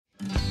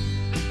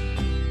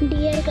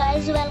Dear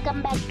guys,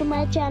 welcome back to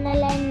my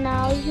channel, and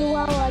now you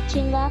are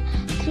watching a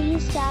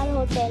 3-star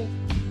hotel.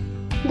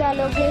 The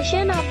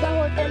location of the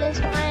hotel is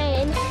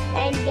fine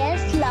and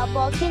guests love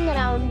walking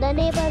around the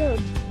neighborhood.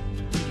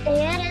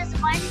 There is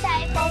one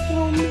type of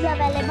rooms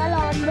available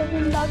on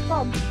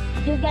booking.com.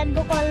 You can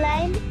book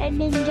online and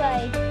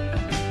enjoy it.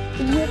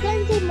 You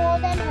can see more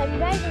than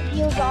 100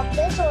 reviews of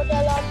this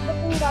hotel on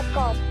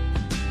booking.com.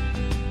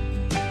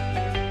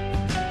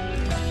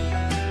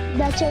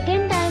 The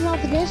check-in time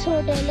of this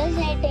hotel is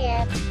 8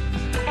 a.m.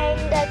 and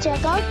the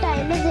check-out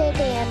time is 8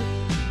 a.m.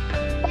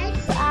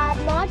 Pets are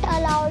not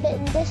allowed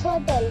in this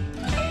hotel.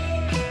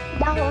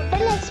 The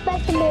hotel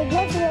accepts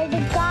major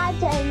credit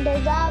cards and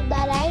reserves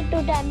the right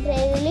to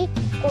temporarily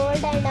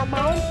hold an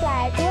amount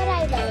prior to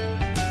arrival.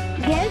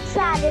 Guests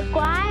are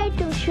required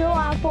to show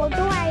a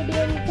photo ID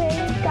and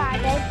credit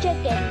card at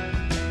check-in.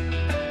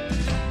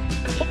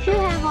 If you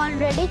have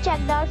already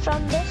checked out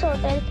from this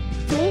hotel,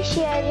 please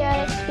share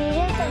your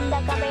experience in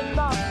the comment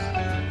box.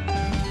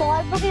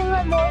 For booking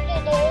or more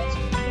details,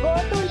 go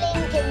to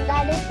link in the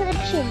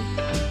description.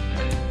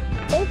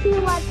 If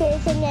you are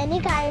facing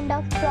any kind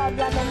of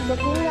problem in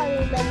booking a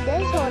room in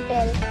this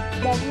hotel,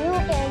 then you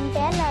can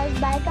tell us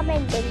by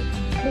commenting.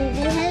 We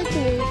will help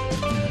you.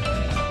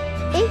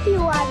 If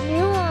you are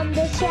new on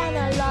this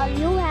channel or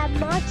you have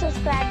not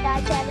subscribed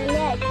our channel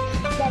yet,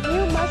 then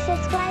you must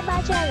subscribe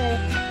our channel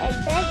and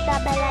press the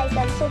bell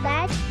icon so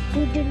that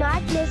you do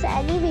not miss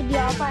any video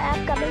of our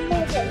upcoming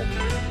hotel.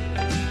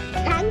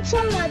 Thanks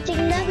for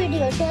watching the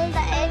video till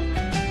the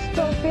end.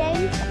 So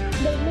friends,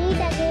 we'll meet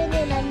again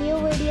in a new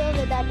video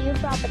with a new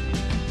property.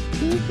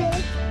 Be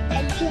safe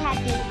and be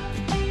happy.